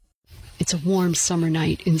It's a warm summer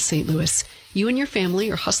night in St. Louis. You and your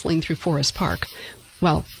family are hustling through Forest Park.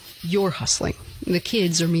 Well, you're hustling. The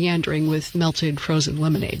kids are meandering with melted frozen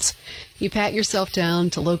lemonades. You pat yourself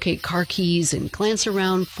down to locate car keys and glance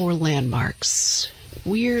around for landmarks.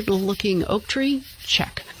 Weird-looking oak tree?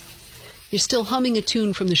 Check. You're still humming a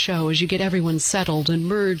tune from the show as you get everyone settled and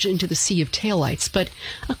merge into the sea of taillights, but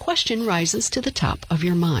a question rises to the top of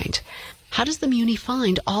your mind. How does the Muni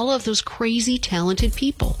find all of those crazy, talented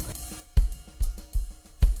people?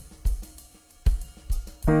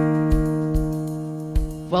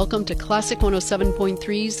 Welcome to Classic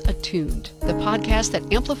 107.3's Attuned, the podcast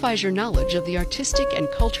that amplifies your knowledge of the artistic and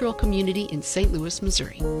cultural community in St. Louis,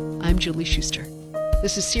 Missouri. I'm Julie Schuster.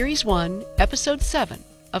 This is Series 1, Episode 7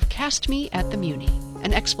 of Cast Me at the Muni,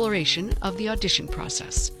 an exploration of the audition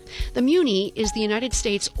process. The Muni is the United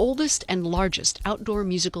States' oldest and largest outdoor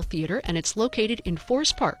musical theater, and it's located in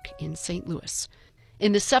Forest Park in St. Louis.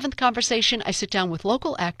 In the 7th conversation, I sit down with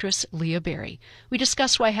local actress Leah Berry. We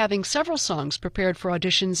discuss why having several songs prepared for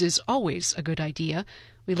auditions is always a good idea.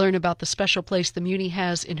 We learn about the special place the Muni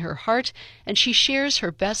has in her heart, and she shares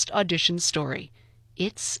her best audition story.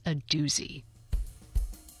 It's a doozy.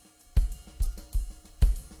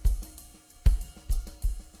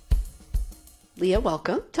 Leah,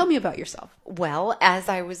 welcome. Tell me about yourself. Well, as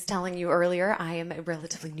I was telling you earlier, I am a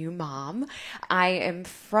relatively new mom. I am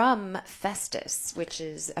from Festus, which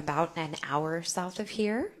is about an hour south of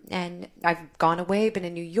here. And I've gone away, been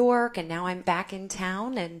in New York, and now I'm back in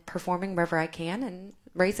town and performing wherever I can and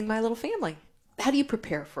raising my little family. How do you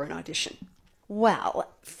prepare for an audition?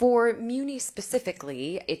 Well, for Muni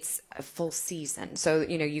specifically, it's a full season. So,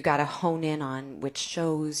 you got to hone in on which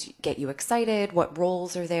shows get you excited, what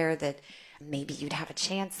roles are there that maybe you'd have a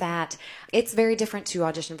chance at. It's very different to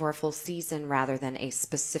audition for a full season rather than a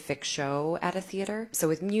specific show at a theater. So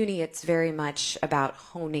with Muni, it's very much about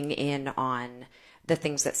honing in on the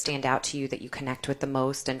things that stand out to you that you connect with the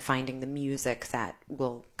most and finding the music that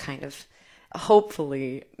will kind of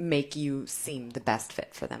hopefully make you seem the best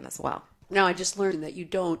fit for them as well. Now, I just learned that you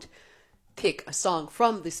don't pick a song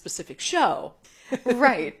from the specific show.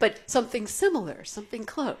 Right. But something similar, something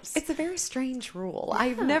close. It's a very strange rule.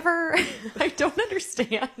 Yeah. I don't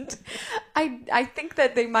understand. I think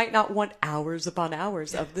that they might not want hours upon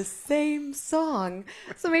hours of the same song.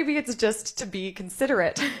 So maybe it's just to be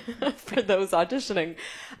considerate for those auditioning.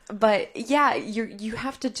 But yeah, you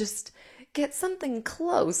have to just get something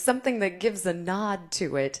close, something that gives a nod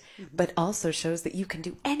to it, but also shows that you can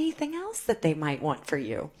do anything else that they might want for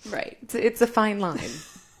you. Right. It's a fine line.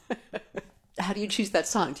 How do you choose that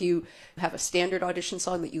song? Do you have a standard audition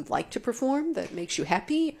song that you like to perform that makes you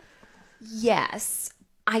happy? Yes,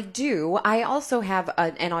 I do. I also have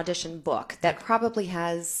an audition book that probably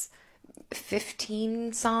has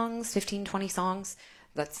 15 songs, 15, 20 songs.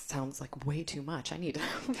 That sounds like way too much. I need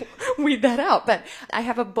to weed that out. But I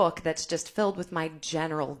have a book that's just filled with my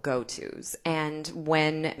general go-tos. And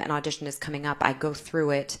when an audition is coming up, I go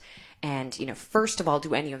through it and, first of all,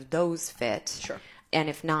 do any of those fit? Sure. And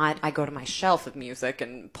if not, I go to my shelf of music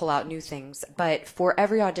and pull out new things. But for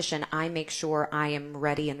every audition, I make sure I am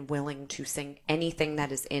ready and willing to sing anything that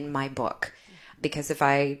is in my book. Because if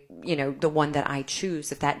the one that I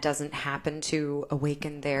choose, if that doesn't happen to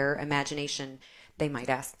awaken their imagination, they might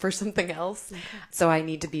ask for something else. Okay. So I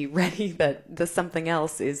need to be ready that the something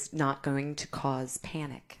else is not going to cause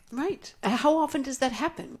panic. Right. How often does that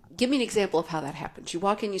happen? Give me an example of how that happens. You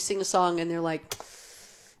walk in, you sing a song, and they're like,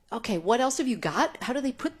 okay, what else have you got? How do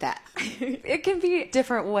they put that? It can be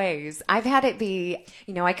different ways. I've had it be,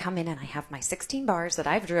 I come in and I have my 16 bars that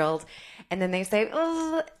I've drilled, and then they say,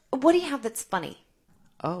 what do you have that's funny?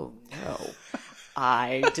 Oh, no.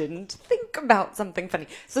 I didn't think about something funny.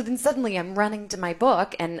 So then suddenly I'm running to my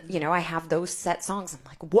book and, I have those set songs. I'm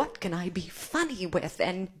like, what can I be funny with?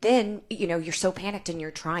 And then, you're so panicked and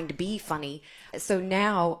you're trying to be funny. So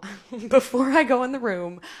now, before I go in the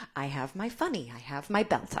room, I have my funny, I have my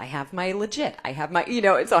belt, I have my legit, I have my,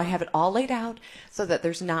 so I have it all laid out so that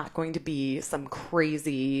there's not going to be some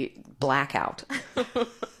crazy blackout.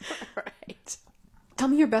 Right. Tell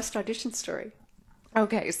me your best audition story.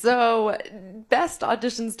 Okay, so best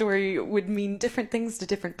audition story would mean different things to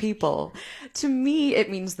different people. To me, it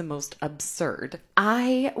means the most absurd.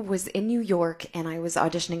 I was in New York and I was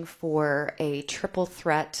auditioning for a triple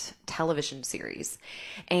threat television series.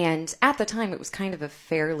 And at the time, it was kind of a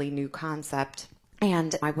fairly new concept.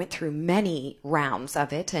 And I went through many rounds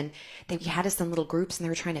of it, and they had us in little groups and they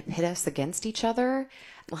were trying to pit us against each other.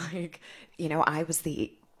 I was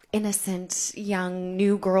the innocent young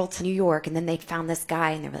new girl to New York, and then they found this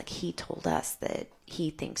guy and they were like, he told us that he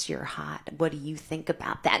thinks you're hot. What do you think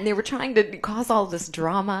about that? And they were trying to cause all this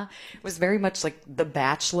drama. It was very much like The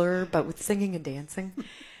Bachelor, but with singing and dancing.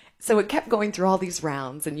 So it kept going through all these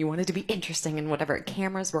rounds, and you wanted to be interesting and whatever.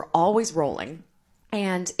 Cameras were always rolling.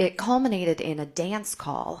 And it culminated in a dance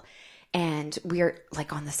call. And we're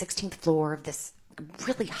like on the 16th floor of this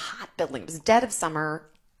really hot building. It was dead of summer,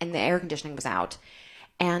 and the air conditioning was out.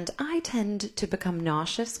 And I tend to become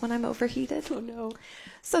nauseous when I'm overheated. Oh, no.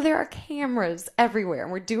 So there are cameras everywhere.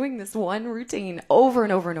 And we're doing this one routine over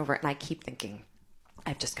and over and over. And I keep thinking,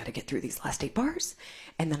 I've just got to get through these last 8 bars.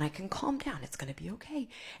 And then I can calm down. It's going to be okay.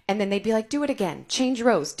 And then they'd be like, do it again. Change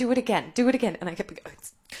rows. Do it again. Do it again. And I kept going,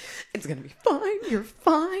 it's going to be fine. You're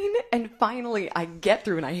fine. And finally I get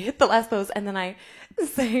through and I hit the last pose. And then I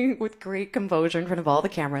say with great composure in front of all the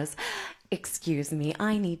cameras, excuse me,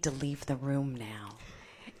 I need to leave the room now.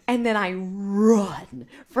 And then I run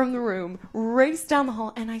from the room, race down the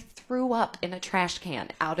hall, and I threw up in a trash can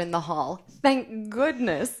out in the hall. Thank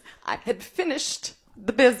goodness I had finished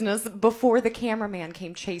the business before the cameraman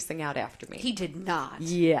came chasing out after me. He did not.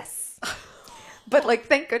 Yes. But, like,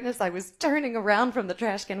 thank goodness I was turning around from the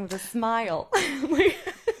trash can with a smile.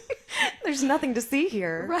 There's nothing to see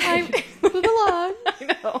here. Right. Move along.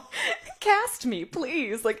 I know. Cast me,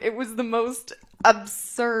 please. Like, it was the most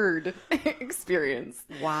absurd experience.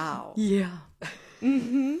 Wow. Yeah.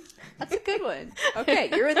 That's a good one. Okay,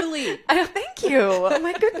 you're in the lead. Thank you. Oh,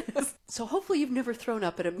 my goodness. So hopefully you've never thrown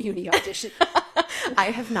up at a Muni audition. I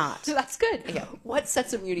have not. So that's good. Yeah. What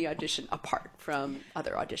sets a Muni audition apart from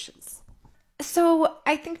other auditions? So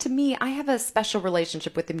I think to me, I have a special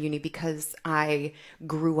relationship with the Muni because I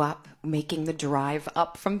grew up making the drive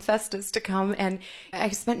up from Festus to come. And I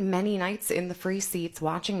spent many nights in the free seats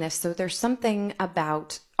watching this. So there's something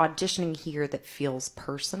about auditioning here that feels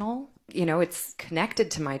personal. You know, it's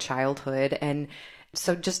connected to my childhood. And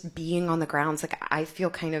so just being on the grounds, like I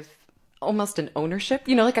feel kind of almost an ownership,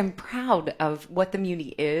 you know, like I'm proud of what the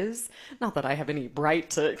Muni is. Not that I have any right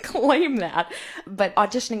to claim that, but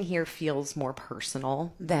auditioning here feels more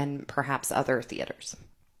personal than perhaps other theaters.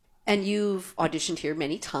 And you've auditioned here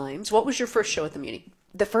many times. What was your first show at the Muni?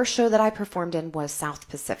 The first show that I performed in was South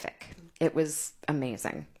Pacific. It was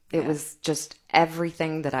amazing. It was just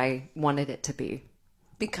everything that I wanted it to be.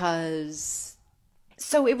 Because?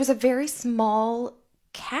 So it was a very small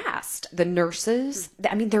cast. The nurses,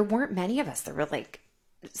 I mean, there weren't many of us. There were like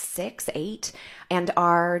 6, 8. And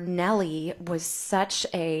our Nellie was such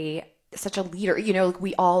a leader. You know,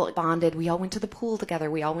 we all bonded. We all went to the pool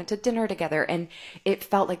together. We all went to dinner together. And it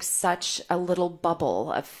felt like such a little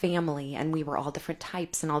bubble of family. And we were all different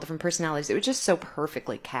types and all different personalities. It was just so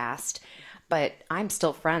perfectly cast. But I'm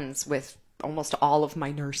still friends with almost all of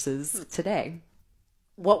my nurses today.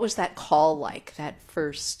 What was that call like, that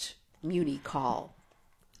first Muni call?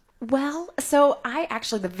 Well, so I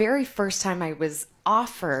actually, the very first time I was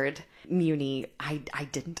offered Muni, I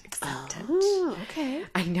didn't accept it. Oh, okay.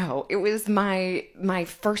 I know. It was my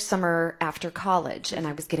first summer after college, and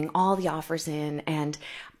I was getting all the offers in, and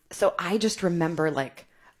so I just remember like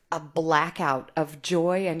a blackout of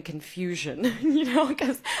joy and confusion, you know,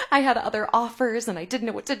 because I had other offers and I didn't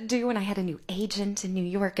know what to do, and I had a new agent in New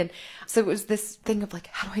York, and so it was this thing of like,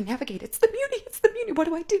 how do I navigate? It's the Muni, what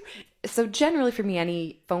do I do? So generally for me,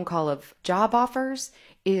 any phone call of job offers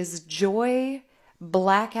is joy,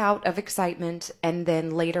 blackout of excitement, and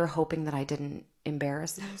then later hoping that I didn't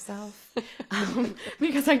embarrass myself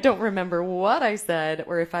because I don't remember what I said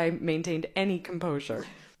or if I maintained any composure.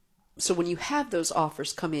 So when you have those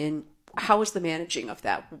offers come in, how is the managing of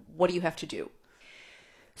that? What do you have to do?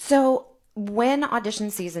 So when audition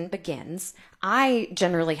season begins, I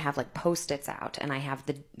generally have like Post-its out, and I have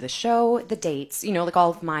the show, the dates, you know, like all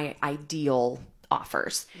of my ideal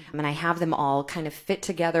offers. And I have them all kind of fit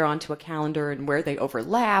together onto a calendar and where they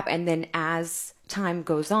overlap. And then as time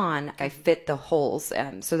goes on, I fit the holes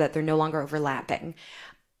so that they're no longer overlapping.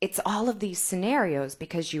 It's all of these scenarios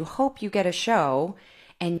because you hope you get a show.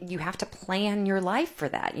 And you have to plan your life for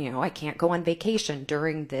that. You know, I can't go on vacation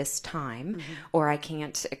during this time, or I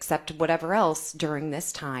can't accept whatever else during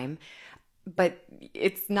this time. But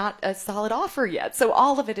it's not a solid offer yet. So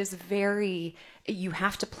all of it is you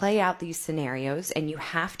have to play out these scenarios, and you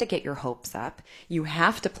have to get your hopes up. You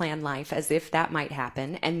have to plan life as if that might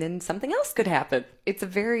happen, and then something else could happen. It's a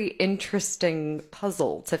very interesting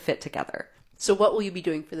puzzle to fit together. So what will you be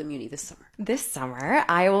doing for the Muni this summer? This summer,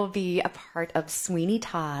 I will be a part of Sweeney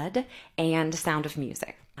Todd and Sound of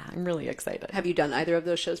Music. I'm really excited. Have you done either of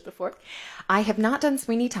those shows before? I have not done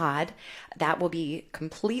Sweeney Todd. That will be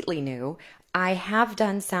completely new. I have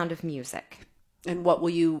done Sound of Music. And what will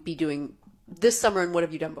you be doing this summer, and what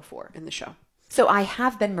have you done before in the show? So I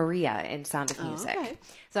have been Maria in Sound of Music. Okay.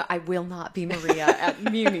 So I will not be Maria at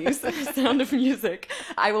Muni's Sound of Music.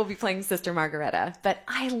 I will be playing Sister Margareta. But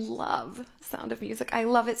I love Sound of Music. I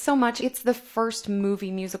love it so much. It's the first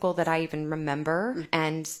movie musical that I even remember.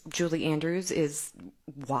 And Julie Andrews is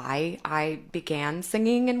why I began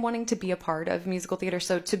singing and wanting to be a part of musical theater.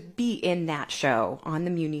 So to be in that show on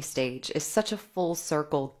the Muni stage is such a full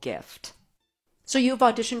circle gift. So you've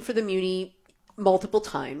auditioned for the Muni multiple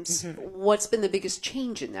times. What's been the biggest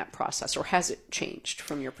change in that process, or has it changed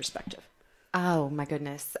from your perspective? Oh my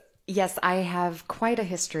goodness. Yes, I have quite a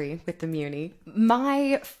history with the Muni.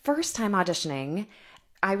 My first time auditioning,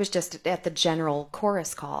 I was just at the general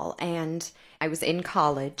chorus call, and I was in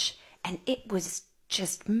college, and it was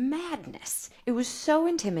just madness. It was so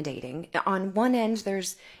intimidating. On one end,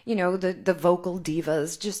 there's, the vocal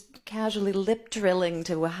divas just casually lip drilling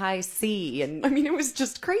to a high C. And I mean, it was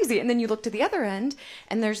just crazy. And then you look to the other end,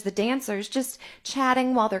 and there's the dancers just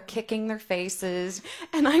chatting while they're kicking their faces.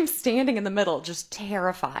 And I'm standing in the middle, just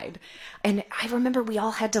terrified. And I remember we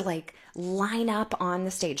all had to line up on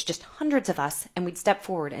the stage, just hundreds of us, and we'd step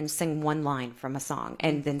forward and sing one line from a song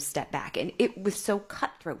and then step back. And it was so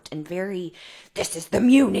cutthroat and very, this is the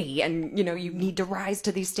Muni, and you need to rise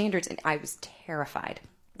to these standards. And I was terrified.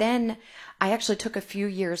 Then I actually took a few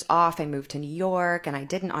years off. I moved to New York, and I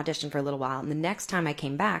didn't audition for a little while. And the next time I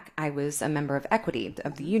came back, I was a member of Equity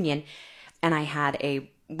of the union, and I had a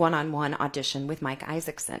one-on-one audition with Mike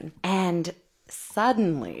Isaacson. And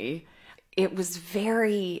suddenly it was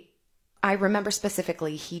I remember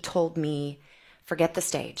specifically, he told me, forget the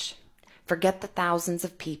stage, forget the thousands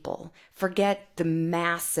of people, forget the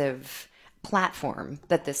massive platform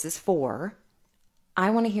that this is for.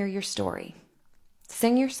 I want to hear your story.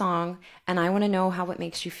 Sing your song, and I want to know how it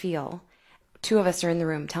makes you feel. 2 of us are in the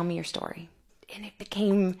room. Tell me your story. And it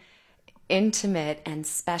became intimate and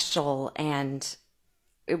special, and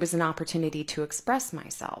it was an opportunity to express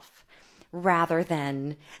myself. Rather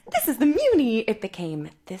than, this is the Muni, it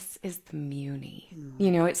became, this is the Muni.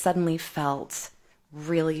 It suddenly felt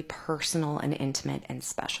really personal and intimate and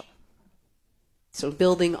special. So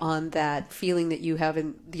building on that feeling that you have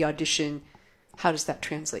in the audition, how does that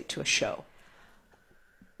translate to a show?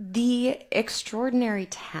 The extraordinary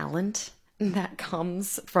talent that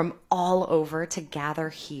comes from all over to gather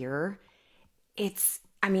here, it's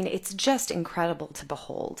just incredible to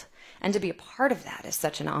behold. And to be a part of that is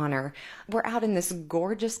such an honor. We're out in this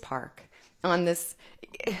gorgeous park on this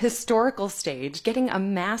historical stage, getting a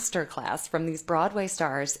master class from these Broadway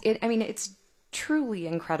stars. It's truly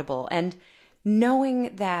incredible. And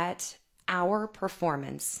knowing that our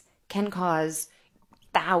performance can cause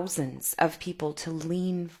thousands of people to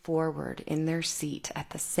lean forward in their seat at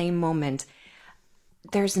the same moment,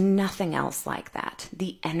 there's nothing else like that.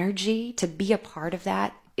 The energy to be a part of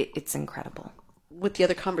that, it's incredible. With the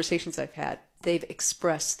other conversations I've had, they've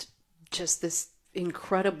expressed just this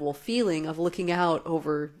incredible feeling of looking out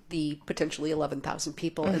over the potentially 11,000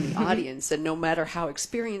 people in the audience. And no matter how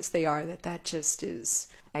experienced they are, that just is...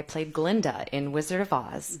 I played Glinda in Wizard of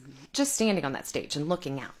Oz. Just standing on that stage and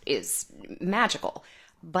looking out is magical.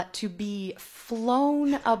 But to be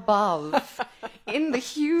flown above in the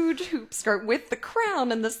huge hoop skirt with the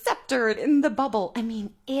crown and the scepter in the bubble,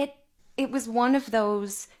 it was one of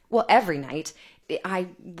those, every night, I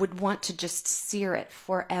would want to just sear it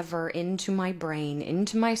forever into my brain,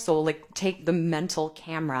 into my soul, take the mental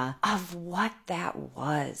camera of what that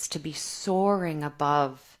was to be soaring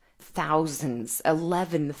above thousands,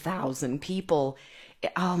 11,000 people.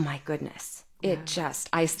 Oh my goodness.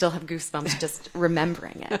 I still have goosebumps just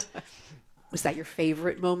remembering it. Was that your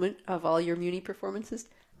favorite moment of all your Muni performances?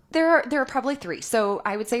 There are probably 3. So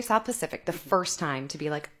I would say South Pacific, the first time to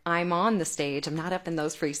be I'm on the stage. I'm not up in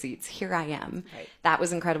those free seats. Here I am. Right. That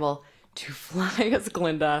was incredible. To fly as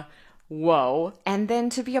Glinda. Whoa. And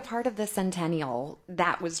then to be a part of the Centennial,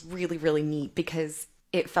 that was really, really neat because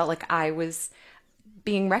it felt like I was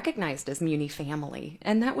being recognized as Muni family.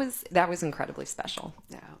 And that was incredibly special.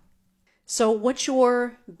 Yeah. So what's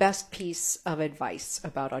your best piece of advice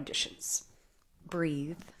about auditions?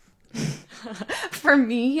 Breathe. For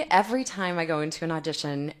me, every time I go into an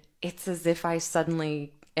audition, it's as if I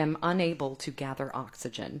suddenly am unable to gather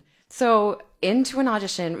oxygen. So into an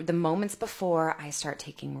audition, the moments before, I start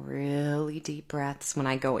taking really deep breaths. When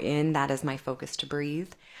I go in, that is my focus to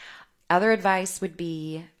breathe. Other advice would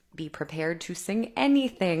be prepared to sing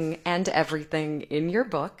anything and everything in your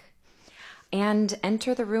book and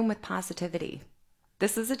enter the room with positivity.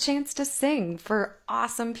 This is a chance to sing for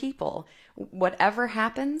awesome people. Whatever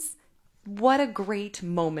happens, what a great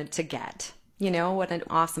moment to get. What an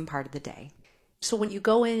awesome part of the day. So when you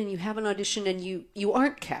go in and you have an audition and you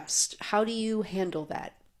aren't cast, how do you handle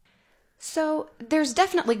that? So there's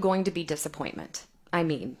definitely going to be disappointment. I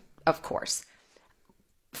mean, of course.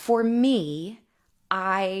 For me,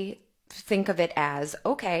 I think of it as,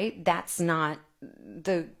 okay, that's not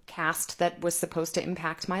the cast that was supposed to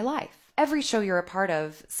impact my life. Every show you're a part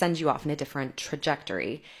of sends you off in a different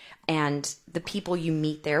trajectory. And the people you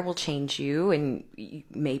meet there will change you, and you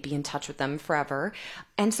may be in touch with them forever.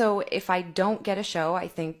 And so if I don't get a show, I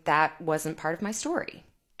think that wasn't part of my story.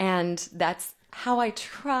 And that's how I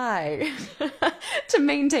try to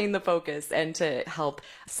maintain the focus and to help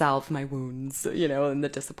salve my wounds, and the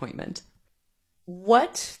disappointment.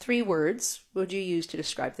 What 3 words would you use to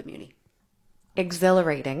describe the Muni?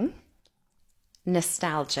 Exhilarating,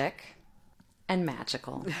 nostalgic, and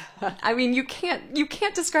magical. I mean, you can't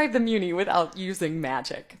describe the Muni without using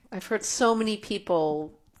magic. I've heard so many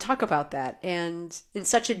people talk about that, and in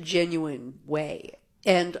such a genuine way,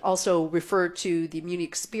 and also refer to the Muni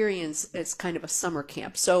experience as kind of a summer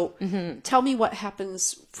camp. So tell me what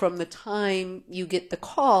happens from the time you get the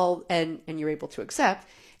call and you're able to accept,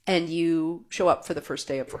 and you show up for the first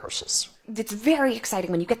day of rehearsals. It's very exciting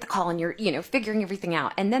when you get the call and you're, figuring everything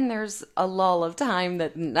out. And then there's a lull of time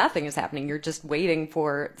that nothing is happening. You're just waiting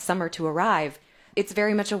for summer to arrive. It's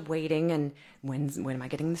very much a waiting, and when am I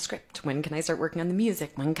getting the script? When can I start working on the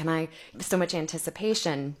music? When can I? So much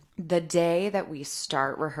anticipation. The day that we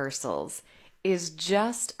start rehearsals is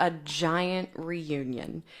just a giant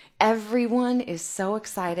reunion. Everyone is so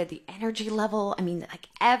excited. The energy level,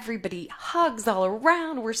 everybody hugs all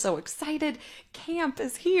around. We're so excited. Camp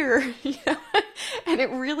is here. And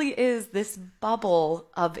it really is this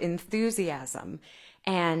bubble of enthusiasm.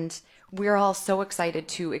 And we're all so excited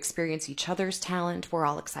to experience each other's talent. We're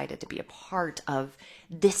all excited to be a part of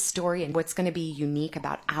this story and what's going to be unique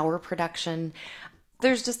about our production.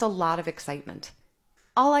 There's just a lot of excitement.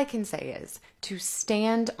 All I can say is to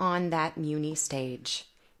stand on that Muni stage,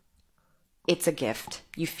 it's a gift.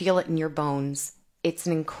 You feel it in your bones. It's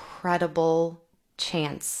an incredible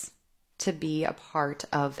chance to be a part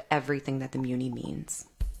of everything that the Muni means.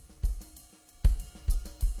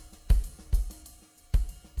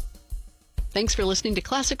 Thanks for listening to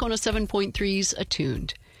Classic 107.3's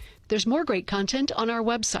Attuned. There's more great content on our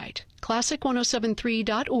website,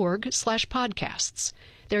 classic1073.org/podcasts.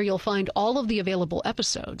 There you'll find all of the available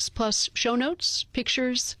episodes, plus show notes,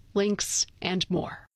 pictures, links, and more.